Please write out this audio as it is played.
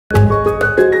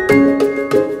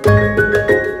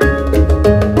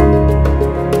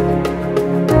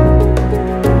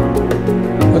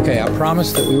Okay, I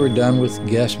promised that we were done with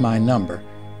guess my number,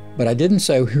 but I didn't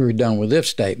say we were done with if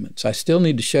statements. I still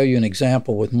need to show you an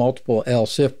example with multiple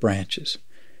else-if branches.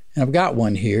 And I've got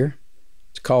one here.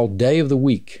 It's called day of the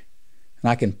week.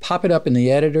 And I can pop it up in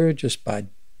the editor just by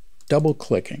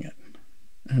double-clicking it.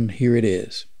 And here it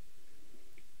is.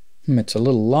 It's a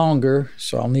little longer,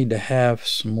 so I'll need to have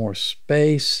some more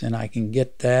space, and I can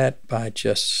get that by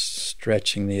just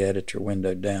stretching the editor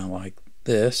window down like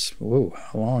this. Whoa,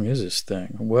 how long is this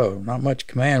thing? Whoa, not much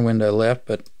command window left,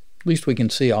 but at least we can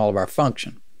see all of our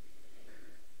function.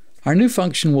 Our new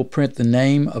function will print the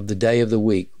name of the day of the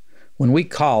week when we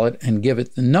call it and give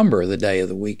it the number of the day of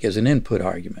the week as an input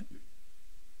argument,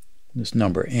 this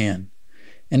number n.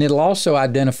 And it'll also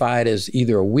identify it as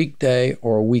either a weekday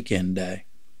or a weekend day.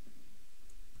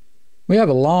 We have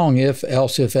a long if,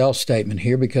 else, if, else statement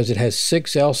here because it has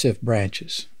 6 else-if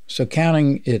branches. So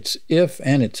counting its if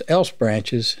and its else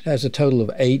branches, it has a total of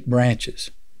 8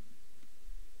 branches.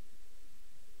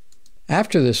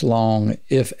 After this long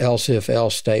if, else, if,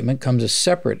 else statement comes a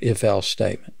separate if, else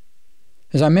statement.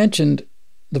 As I mentioned,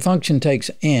 the function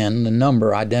takes n, the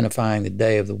number identifying the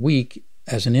day of the week,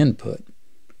 as an input.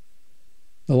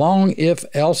 The long if,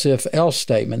 else,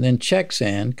 statement then checks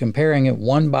n, comparing it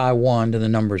one by one to the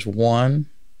numbers 1,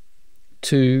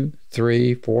 2,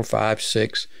 3, 4, 5,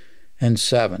 6, and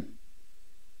 7.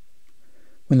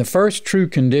 When the first true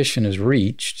condition is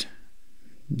reached,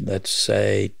 let's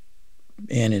say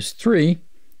n is 3,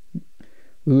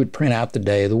 we would print out the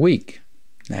day of the week.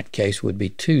 In that case would be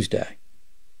Tuesday.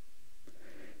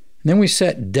 And then we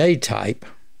set day type,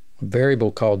 a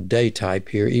variable called day type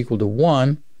here, equal to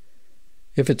 1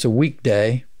 if it's a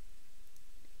weekday,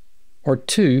 or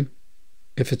 2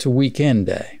 if it's a weekend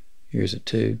day. Here's a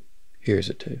 2, here's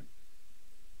a 2.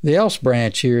 The else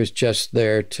branch here is just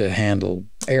there to handle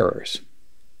errors.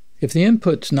 If the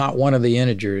input's not one of the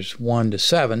integers 1 to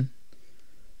 7,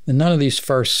 then none of these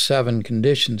first 7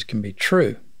 conditions can be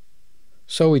true.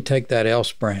 So we take that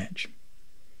else branch.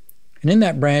 And in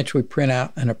that branch we print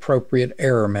out an appropriate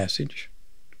error message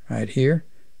right here.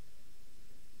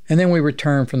 And then we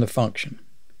return from the function.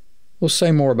 We'll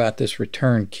say more about this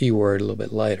return keyword a little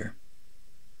bit later.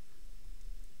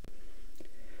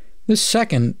 This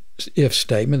second if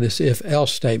statement, this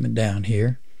if-else statement down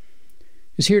here,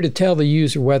 is here to tell the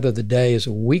user whether the day is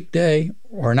a weekday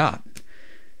or not.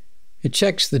 It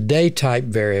checks the day type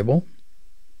variable,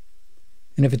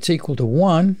 and if it's equal to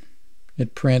 1,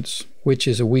 it prints which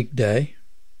is a weekday.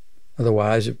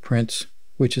 Otherwise, it prints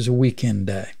which is a weekend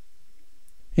day.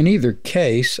 In either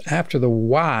case, after the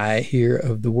y here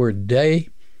of the word day,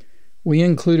 we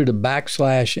included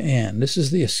a \n. This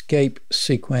is the escape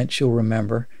sequence, you'll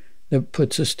remember, that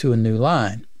puts us to a new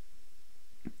line.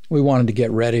 We wanted to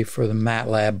get ready for the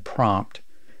MATLAB prompt.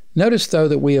 Notice, though,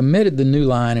 that we omitted the new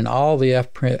line in all the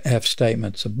f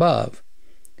statements above.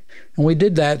 And we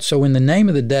did that so when the name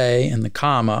of the day and the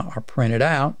comma are printed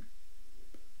out,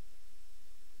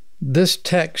 this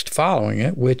text following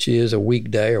it, which is a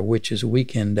weekday or which is a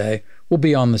weekend day, will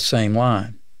be on the same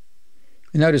line.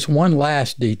 And notice one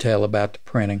last detail about the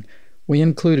printing. We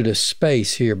included a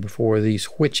space here before these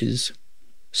whiches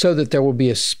so that there will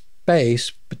be a space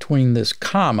between this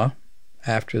comma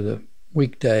after the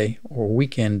weekday or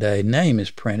weekend day name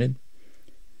is printed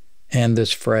and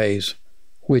this phrase,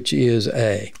 which is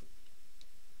a.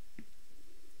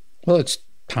 Well, it's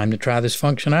time to try this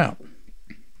function out.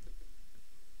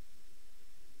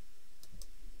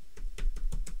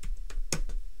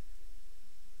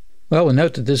 Well, we'll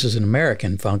note that this is an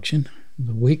American function.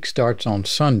 The week starts on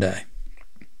Sunday.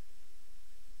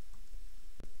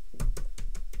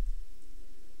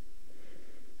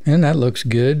 And that looks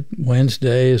good.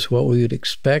 Wednesday is what we would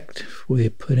expect. We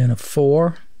put in a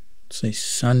 4. Let's say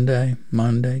Sunday,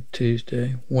 Monday,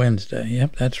 Tuesday, Wednesday.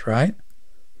 Yep, that's right.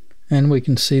 And we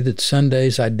can see that Sunday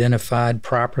is identified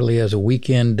properly as a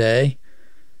weekend day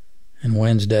and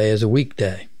Wednesday as a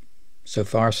weekday. So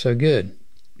far, so good.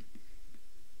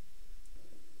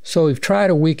 So we've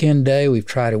tried a weekend day, we've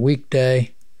tried a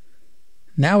weekday.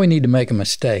 Now we need to make a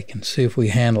mistake and see if we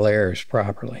handle errors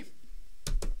properly.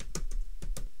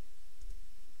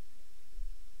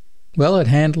 Well, it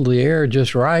handled the error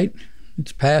just right.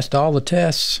 It's passed all the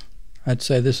tests. I'd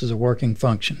say this is a working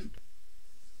function.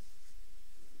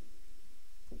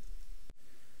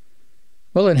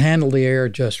 Well, it handled the error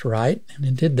just right, and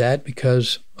it did that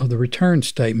because of the return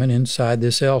statement inside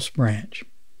this else branch.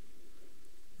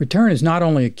 Return is not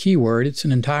only a keyword, it's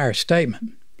an entire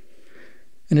statement.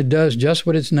 And it does just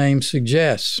what its name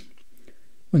suggests.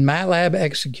 When MATLAB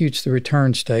executes the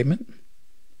return statement,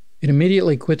 it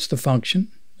immediately quits the function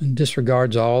and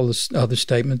disregards all the other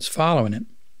statements following it.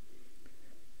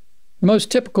 The most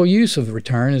typical use of the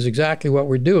return is exactly what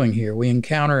we're doing here. We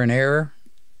encounter an error,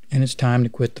 and it's time to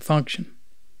quit the function.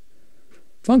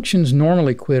 Functions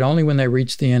normally quit only when they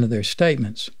reach the end of their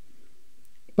statements,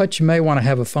 but you may want to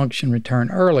have a function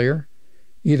return earlier,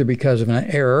 either because of an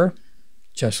error,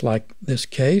 just like this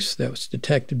case, that was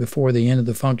detected before the end of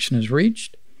the function is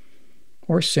reached,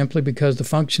 or simply because the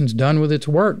function's done with its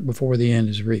work before the end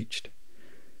is reached.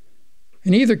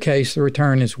 In either case, the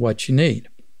return is what you need.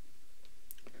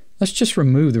 Let's just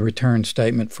remove the return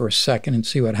statement for a second and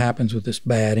see what happens with this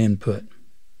bad input.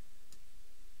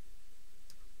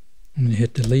 I'm going to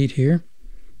hit delete here.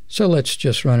 So let's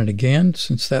just run it again.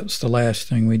 Since that's the last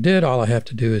thing we did, all I have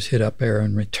to do is hit up arrow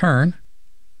and return.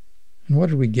 And what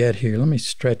did we get here? Let me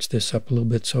stretch this up a little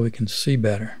bit so we can see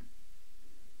better.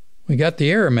 We got the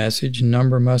error message,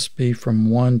 number must be from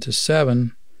 1 to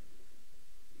 7,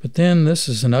 but then this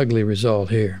is an ugly result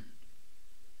here.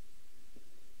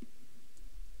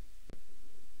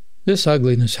 This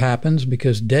ugliness happens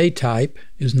because day type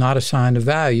is not assigned a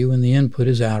value and the input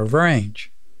is out of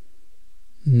range.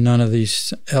 None of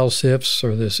these else ifs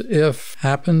or this if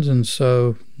happens, and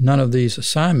so none of these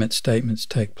assignment statements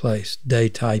take place. Day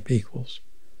type equals.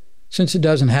 Since it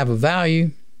doesn't have a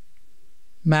value,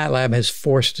 MATLAB has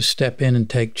forced to step in and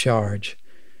take charge.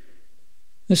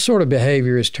 This sort of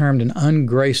behavior is termed an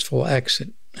ungraceful exit,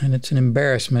 and it's an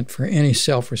embarrassment for any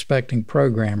self-respecting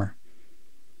programmer.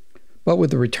 But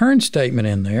with the return statement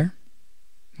in there,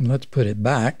 and let's put it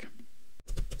back,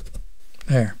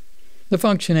 there. The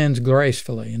function ends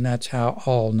gracefully, and that's how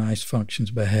all nice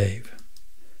functions behave.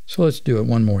 So let's do it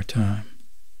one more time.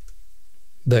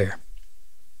 There.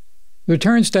 The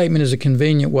return statement is a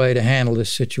convenient way to handle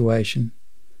this situation,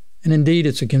 and indeed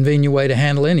it's a convenient way to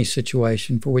handle any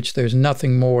situation for which there's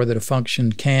nothing more that a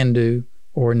function can do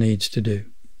or needs to do.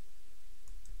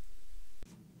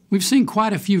 We've seen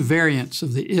quite a few variants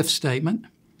of the if statement.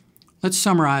 Let's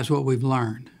summarize what we've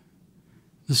learned.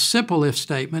 The simple if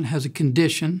statement has a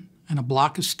condition and a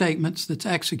block of statements that's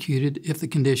executed if the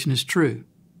condition is true.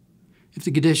 If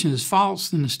the condition is false,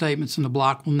 then the statements in the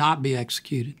block will not be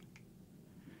executed.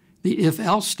 The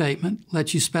if-else statement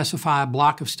lets you specify a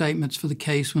block of statements for the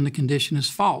case when the condition is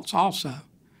false also.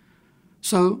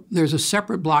 So there's a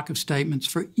separate block of statements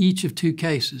for each of two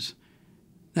cases,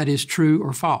 that is true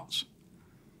or false.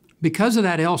 Because of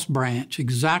that else branch,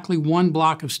 exactly one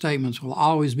block of statements will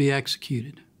always be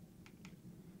executed.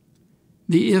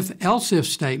 The if-else if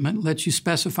statement lets you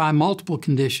specify multiple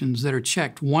conditions that are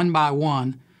checked one by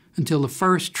one until the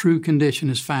first true condition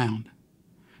is found.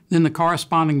 Then the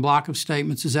corresponding block of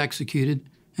statements is executed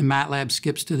and MATLAB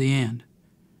skips to the end.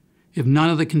 If none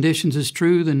of the conditions is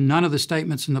true, then none of the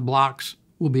statements in the blocks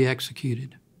will be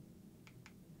executed.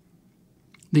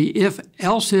 The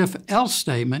if-else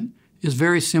statement is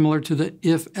very similar to the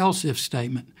if-else if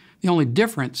statement. The only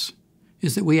difference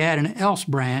is that we add an else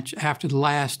branch after the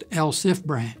last else if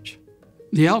branch.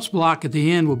 The else block at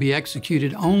the end will be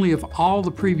executed only if all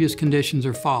the previous conditions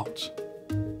are false.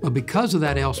 But because of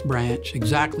that else branch,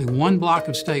 exactly one block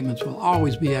of statements will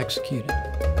always be executed.